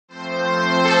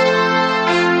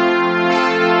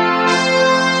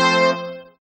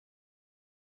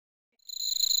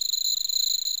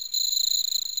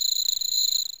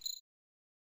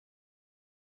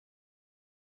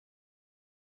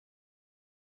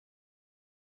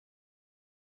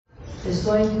is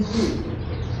going to be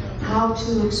how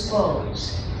to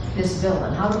expose this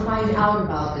villain, how to find out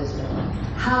about this villain,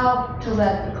 how to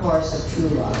let the course of true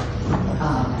love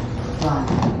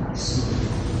run smooth.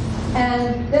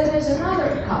 And then there's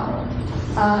another couple.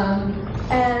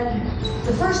 And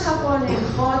the first couple are named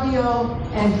Claudio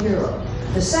and Hero.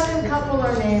 The second couple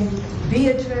are named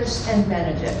Beatrice and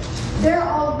Benedict. They're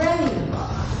already in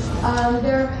love.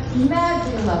 They're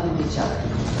madly in love with each other,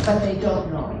 but they don't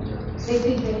know it. They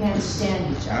think they can't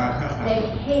stand each other. They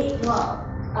hate love.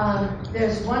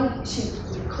 There's one,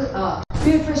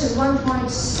 Beatrice at one point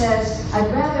says,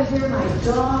 "I'd rather hear my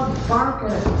dog bark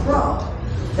at a crow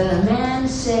than a man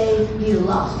say he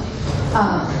loves me."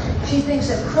 She thinks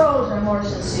that crows are more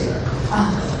sincere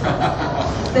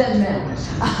than men.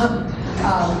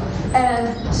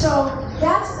 And so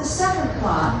that's the second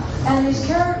plot, and these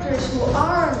characters who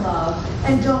are in love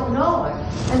and don't know it,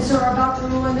 and so are about to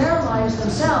ruin their lives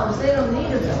themselves, they don't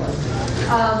need a villain.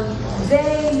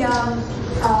 They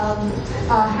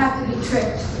have to be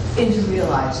tricked into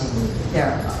realizing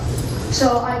their love.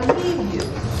 So I leave you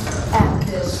at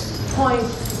this point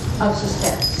of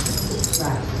suspense.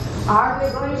 Right. Are they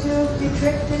going to be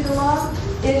tricked into love?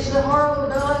 Is the horrible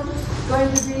villain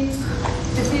going to be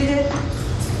defeated?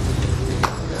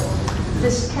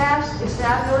 This cast is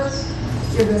fabulous.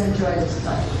 You're going to enjoy this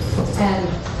play. And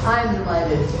I'm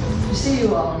delighted to see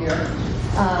you all here.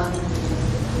 I'm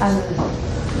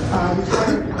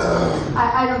retired.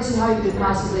 I don't see how you could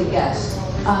possibly guess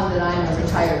that I'm a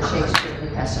retired Shakespeare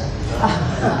professor.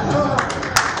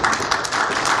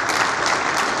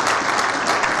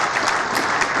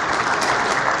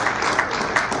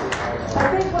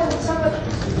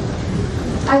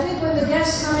 I think when the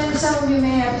guests come in, some of you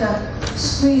may have to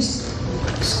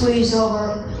squeeze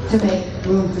over to make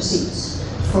room for seats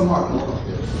for more people,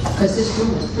 because this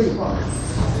room is pretty full.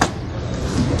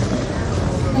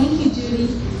 Thank you, Judy.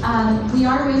 We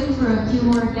are waiting for a few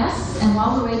more guests, and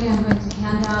while we're waiting, I'm going to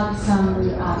hand out some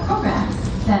programs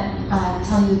that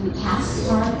tell you the cast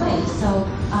for our play. So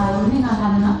we may not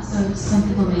have enough, so some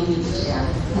people may need to share.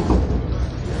 Thank you.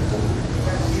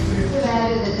 We've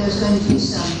added that there's going to be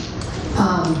some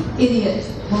idiot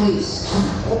police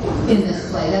in this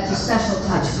play. That's a special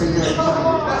touch for your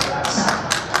side.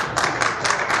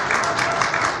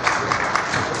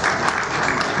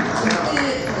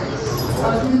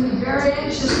 I'm going to be very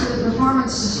anxious for the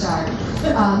performance to start.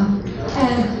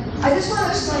 And I just want to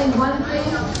explain one thing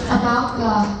about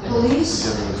the police,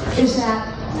 is that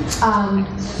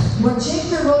when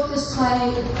Shakespeare wrote this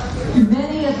play,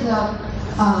 many of the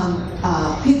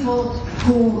people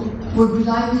who would be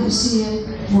likely to see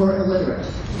it were illiterate.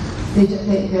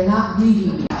 They're not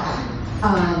reading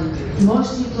yet.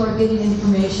 Most people are getting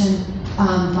information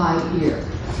by ear.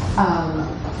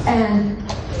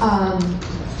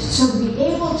 So to be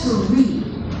able to read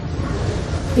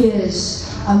is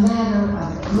a matter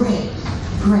of great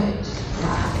pride.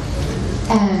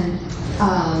 And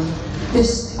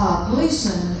this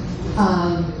policeman,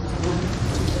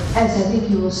 as I think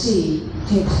you will see,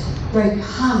 takes very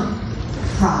comic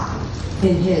pride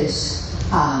in his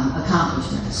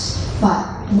accomplishments. But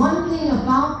one thing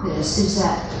about this is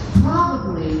that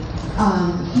probably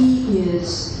he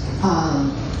is,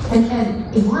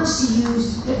 and he wants to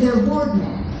use, they're word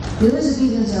men. The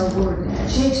Elizabethans are word men.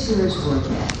 Shakespeare is word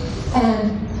men.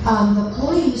 And the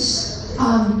police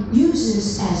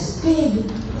uses as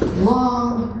big,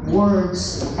 long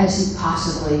words as he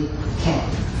possibly can.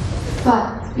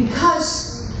 But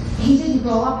because he didn't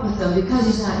grow up with them, because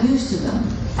he's not used to them,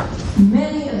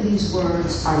 many of these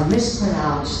words are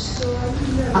mispronounced,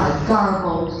 are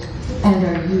garbled, and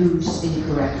are used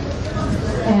incorrectly.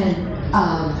 And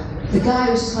the guy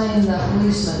who's playing the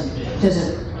policeman does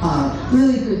a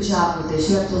really good job with this.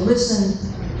 You have to listen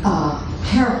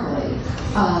carefully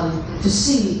to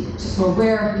see for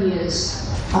where he is,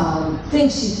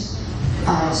 thinks he's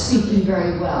speaking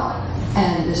very well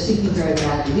and speaking very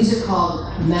badly. These are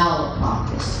called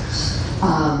malapropisms.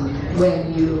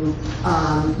 When you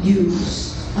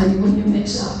when you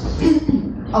mix up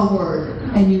a word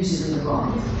and use it in the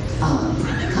wrong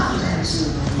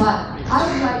context. But I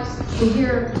would like to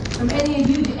hear from any of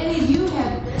you. Do any of you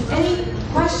have any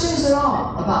questions at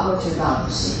all about what you're about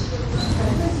to see?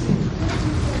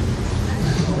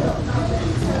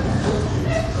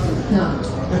 No.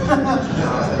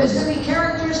 There's going to be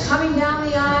characters coming down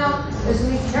the aisle. There's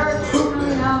going to be characters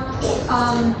coming out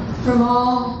from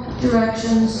all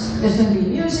directions. There's going to be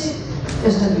music.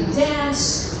 There's going to be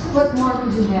dance. What more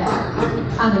could you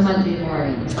have on a Monday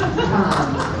morning?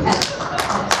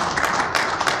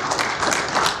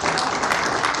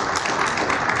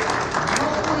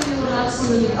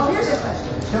 see. Oh, here's a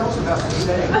question. Tell us about the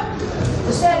setting.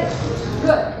 The setting.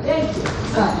 Good, thank you.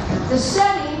 The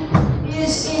setting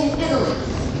is in Italy.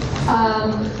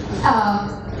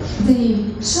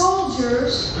 The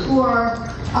soldiers who are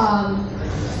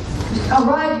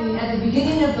arriving at the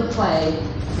beginning of the play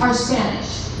are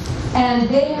Spanish, and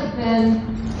they have been,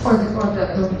 the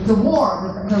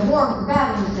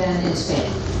battle has been in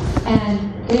Spain,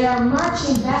 and they are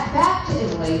marching back to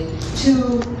Italy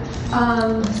to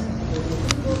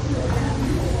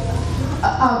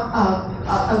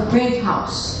a great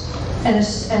house and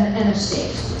an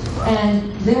estate.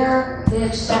 And there they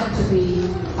expect to be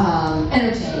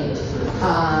entertained,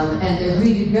 and they're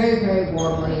greeted very, very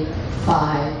warmly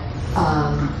by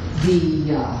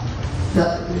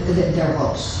their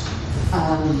host.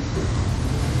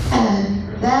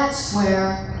 And that's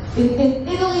where, in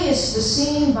Italy, it's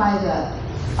seen by the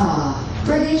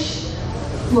British,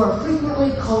 who are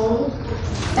frequently cold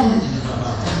and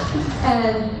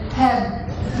have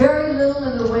very little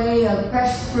in the way of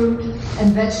fresh fruit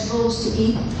and vegetables to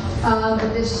eat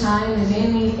at this time. They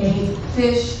mainly ate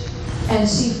fish and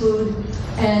seafood.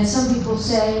 And some people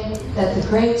say that the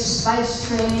great spice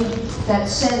trade that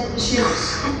sent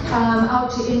ships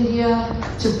out to India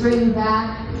to bring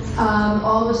back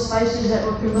all the spices that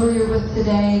we're familiar with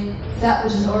today, that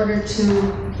was in order to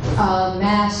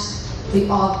mask the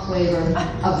off flavor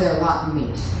of their rotten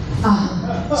meat.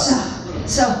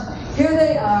 So here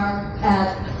they are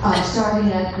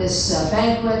starting at this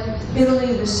banquet.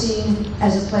 Italy was seen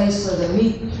as a place where the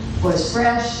meat was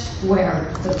fresh,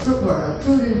 where the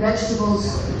fruit and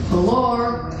vegetables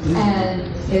galore, and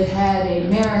it had a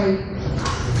merry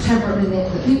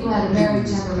temperament. The people had a merry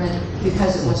temperament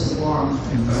because it was a warm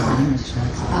climate.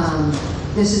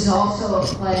 This is also a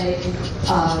play. I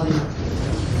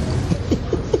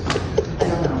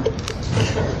don't know.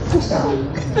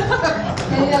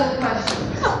 Any other questions?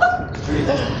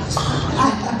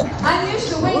 I'm used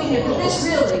to winging it, but this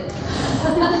really.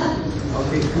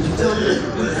 Okay, could you tell me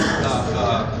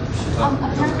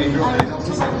your favorite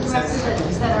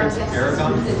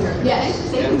Aragon?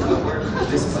 Yes. And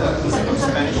this is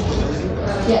Spanish nobility?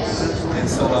 Yes. And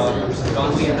so Don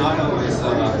Leonardo is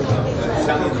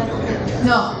Italian nobility.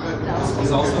 No.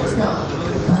 He's also a Spanish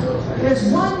nobility. There's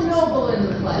one noble in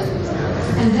the play,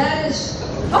 and that is.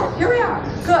 Oh, here we are.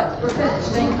 Good. We're finished.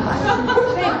 Thank God.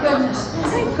 Thank goodness.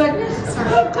 Thank goodness.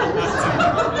 Thank goodness.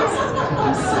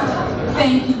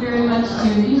 Thank you very much,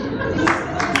 Judy.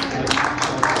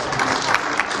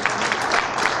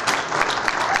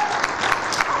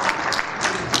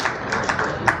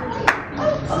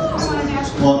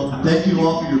 Well, thank you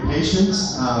all for your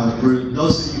patience. For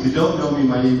those of you who don't know me,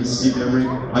 my name is Steve Emery.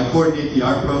 I coordinate the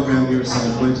art program here at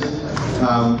San Quentin.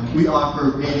 We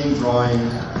offer painting,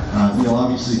 drawing,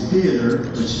 obviously theater,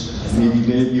 which maybe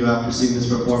many of you after seeing this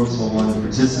performance will want to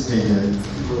participate in.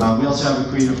 We also have a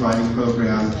creative writing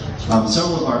program.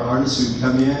 Several of our artists who've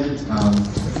come in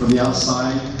from the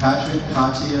outside, Patrick,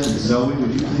 Katia, and Zoe,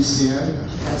 would you please stand?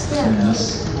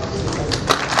 Yes.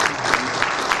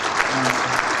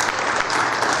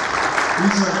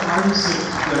 These are artists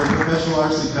that are professional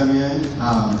artists that come in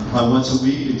once a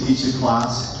week and teach a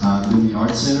class in the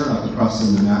Art Center up across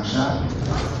from the Mac Shack.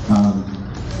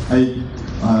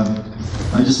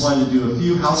 I just wanted to do a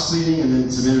few house cleaning and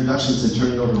then some introductions and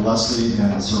turn it over to Leslie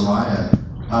and Soraya.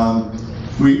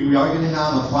 We are going to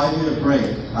have a 5-minute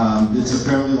break. It's a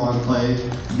fairly long play.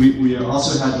 We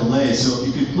also had delays, so if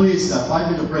you could please, that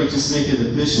 5-minute break, just make it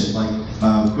efficient. Like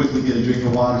quickly get a drink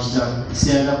of water,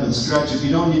 stand up and stretch. If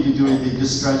you don't need to do anything,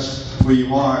 just stretch where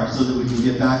you are so that we can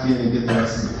get back in and get the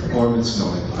rest of the performance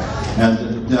going.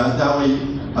 And that way,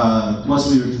 once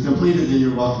we've completed, then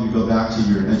you're welcome to go back to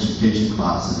your education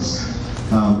classes.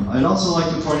 I'd also like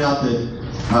to point out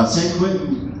that San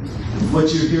Quentin,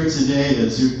 what you're here today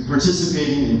is you're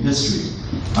participating in history.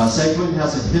 San Quentin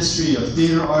has a history of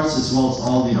theater arts as well as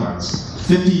all the arts.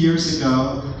 50 years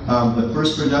ago, the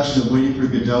first production of Waiting for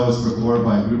Godot was performed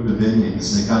by a group of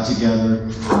inmates. They got together,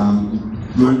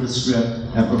 learned the script,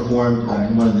 and performed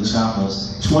in one of the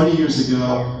chapels. 20 years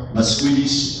ago, a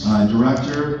Swedish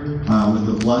director, with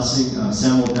the blessing of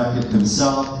Samuel Beckett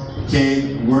himself,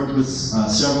 came, worked with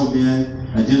several men,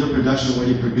 and did a production of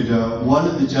Waiting for Godot. One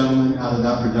of the gentlemen out of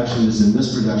that production is in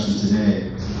this production today.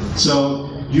 So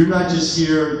you're not just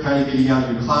here kind of getting out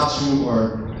of your classroom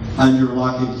or under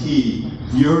lock and key.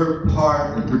 You're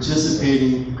part of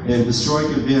participating in historic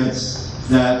events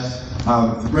that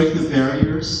break the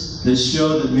barriers, that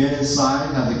show that men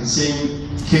inside have the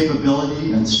same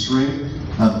capability and strength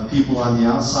of people on the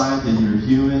outside, that you're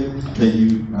human, that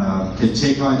you can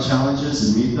take on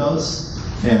challenges and meet those.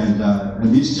 And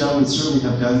these gentlemen certainly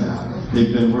have done that.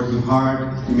 They've been working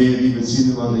hard. You may have even seen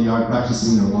them on the yard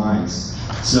practicing their lines.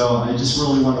 So I just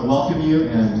really want to welcome you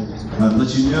and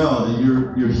let you know that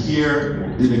you're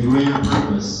here in a greater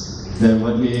purpose than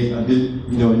what may have been,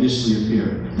 initially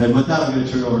appear. And with that, I'm going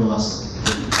to turn it over to Leslie.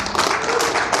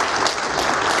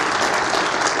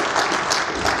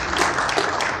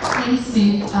 Thanks,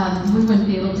 Steve. We wouldn't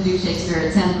be able to do Shakespeare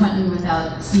at San Quentin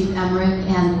without Steve Emmerich,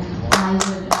 and I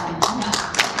would,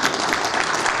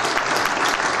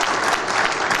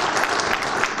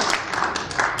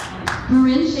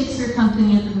 Marin Shakespeare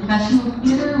Company is a professional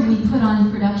theater. We put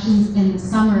on productions in the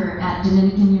summer at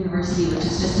Dominican University, which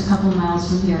is just a couple miles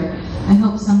from here. I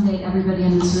hope someday everybody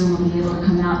in this room will be able to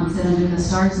come out and sit under the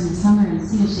stars in the summer and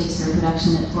see a Shakespeare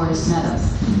production at Forest Meadows.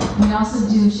 We also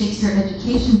do Shakespeare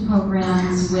education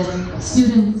programs with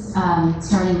students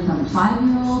starting from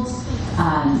 5-year-olds,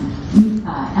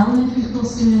 elementary school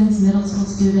students, middle school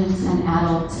students, and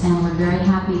adults, and we're very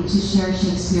happy to share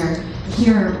Shakespeare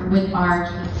here with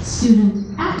our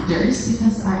student actors,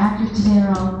 because our actors today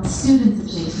are all students of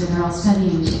Shakespeare. They're all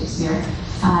studying Shakespeare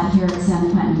here at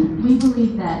San Quentin. We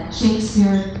believe that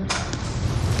Shakespeare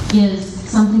is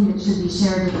something that should be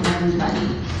shared with everybody.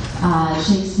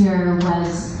 Shakespeare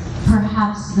was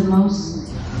perhaps the most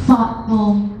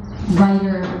thoughtful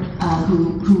writer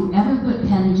who ever put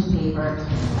pen to paper.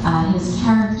 His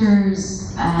characters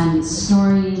and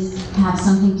stories have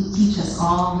something to teach us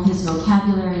all. His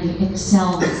vocabulary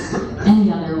excels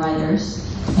any other writers.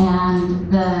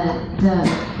 And the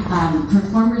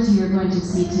performers you're going to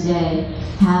see today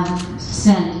have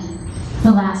spent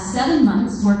the last 7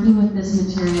 months working with this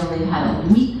material. They've had a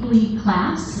weekly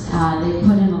class. They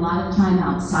put in a lot of time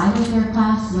outside of their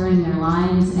class, learning their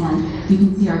lines, and you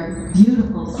can see our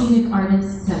beautiful scenic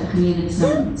artists have created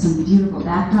some beautiful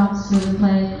backdrops for the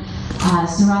play.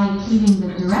 Soraya Keating,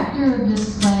 the director of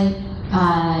this play,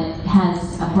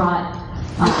 has brought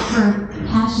her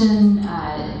passion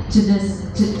to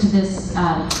this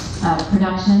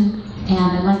production. And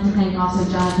I'd like to thank also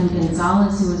Jonathan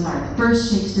Gonzalez, who was our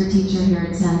first Shakespeare teacher here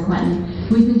at San Quentin.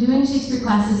 We've been doing Shakespeare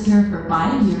classes here for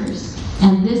 5 years,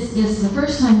 and this is the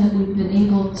first time that we've been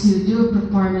able to do a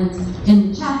performance in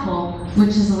the chapel,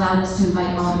 which has allowed us to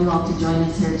invite all of you all to join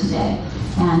us here today.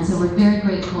 And so we're very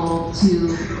grateful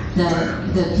to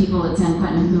the people at San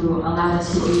Quentin who allowed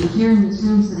us to be here in this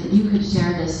room so that you could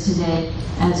share this today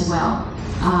as well.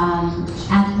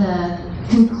 At the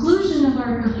conclusion of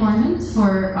our performance,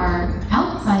 for our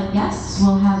outside guests,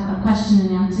 we'll have a question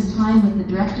and answer time with the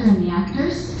director and the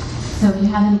actors. So if you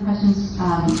have any questions,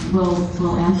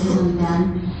 we'll answer them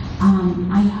then.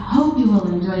 I hope you will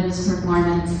enjoy this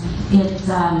performance. It's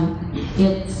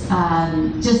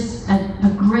just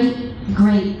a great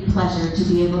pleasure to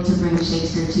be able to bring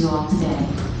Shakespeare to you all today.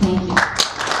 Thank you.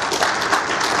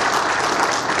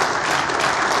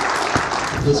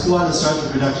 Let's go on and start the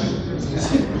production.